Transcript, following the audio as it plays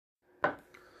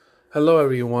Hello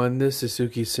everyone, this is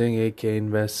Suki Singh, aka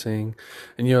Investing,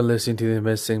 and you're listening to the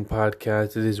Investing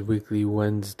Podcast. It is weekly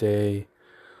Wednesday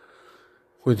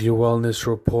with your wellness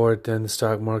report and the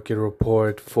stock market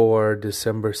report for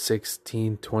December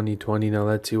 16, 2020. Now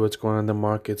let's see what's going on in the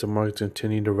markets. The markets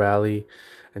continue to rally,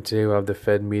 and today we'll have the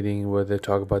Fed meeting where they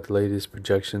talk about the latest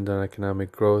projections on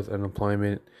economic growth,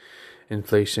 unemployment,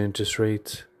 inflation, interest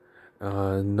rates.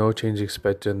 No change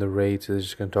expected in the rates. They're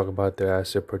just going to talk about their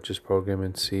asset purchase program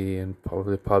and see, and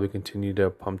probably continue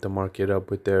to pump the market up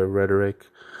with their rhetoric.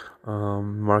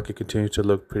 Market continues to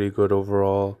look pretty good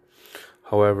overall.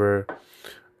 However,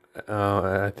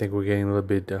 I think we're getting a little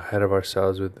bit ahead of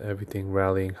ourselves with everything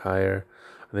rallying higher.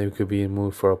 I think we could be in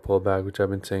mood for a pullback, which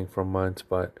I've been saying for months,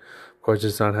 but of course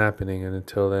it's not happening. And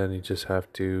until then, you just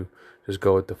have to just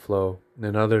go with the flow.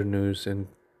 In other news, in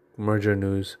merger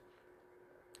news,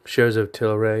 shares of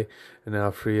Tilray and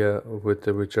Altria,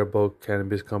 which are both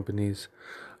cannabis companies,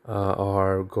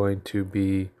 are going to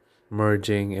be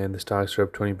merging, and the stocks are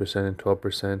up 20% and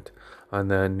 12% on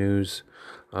that news.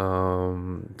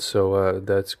 So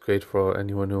that's great for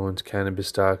anyone who owns cannabis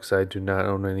stocks. I do not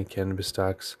own any cannabis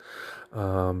stocks.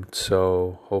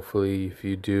 So hopefully if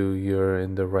you do, you're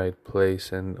in the right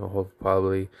place, and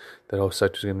probably that whole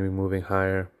sector is going to be moving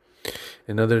higher.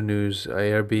 In other news,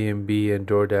 Airbnb and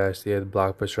DoorDash, they had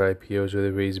blockbuster IPOs where they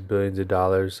raised billions of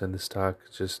dollars, and the stock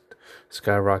just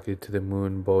skyrocketed to the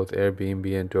moon. Both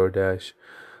Airbnb and DoorDash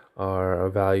are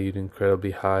valued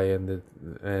incredibly high, and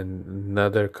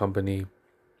another company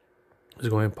is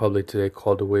going public today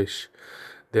called Wish.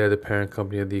 They're the parent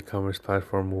company of the e-commerce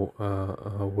platform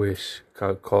Wish,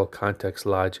 called Context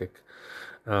Logic.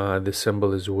 The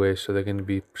symbol is Wish, so they're going to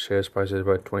be shares priced at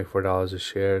about $24 a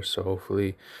share. So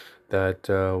hopefully that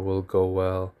will go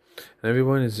well. And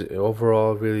everyone is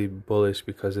overall really bullish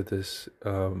because of this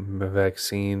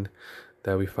vaccine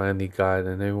that we finally got,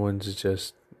 and everyone's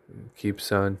just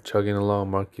keeps on chugging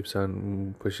along. Mark keeps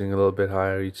on pushing a little bit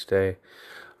higher each day.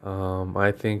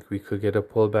 I think we could get a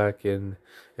pullback in,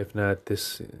 if not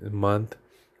this month,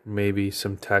 maybe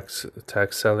some tax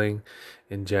selling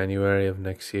in January of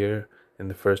next year, in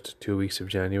the first 2 weeks of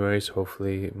January. So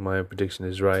hopefully my prediction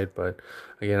is right. But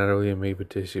again, I don't really make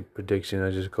a prediction. I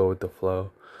just go with the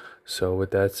flow. So with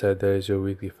that said, that is your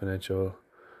weekly financial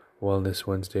Wellness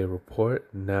Wednesday report.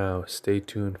 Now stay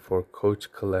tuned for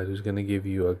Coach Colette, who's going to give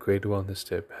you a great wellness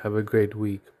tip. Have a great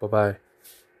week. Bye-bye.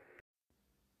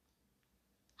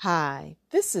 Hi,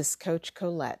 this is Coach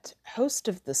Colette, host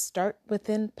of the Start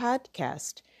Within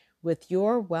podcast with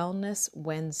your Wellness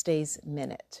Wednesdays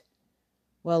Minute.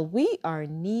 Well, we are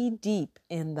knee-deep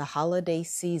in the holiday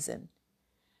season.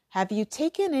 Have you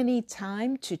taken any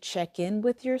time to check in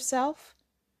with yourself?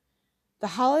 The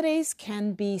holidays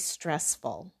can be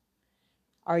stressful.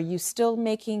 Are you still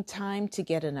making time to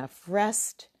get enough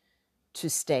rest, to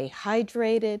stay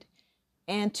hydrated,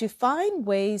 and to find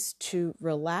ways to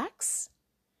relax?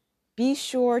 Be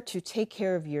sure to take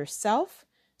care of yourself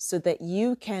so that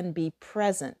you can be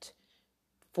present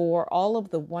for all of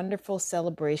the wonderful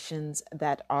celebrations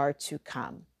that are to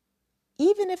come,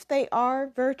 even if they are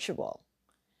virtual.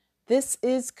 This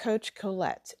is Coach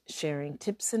Colette sharing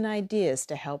tips and ideas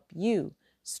to help you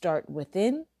start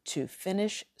within to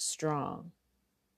finish strong.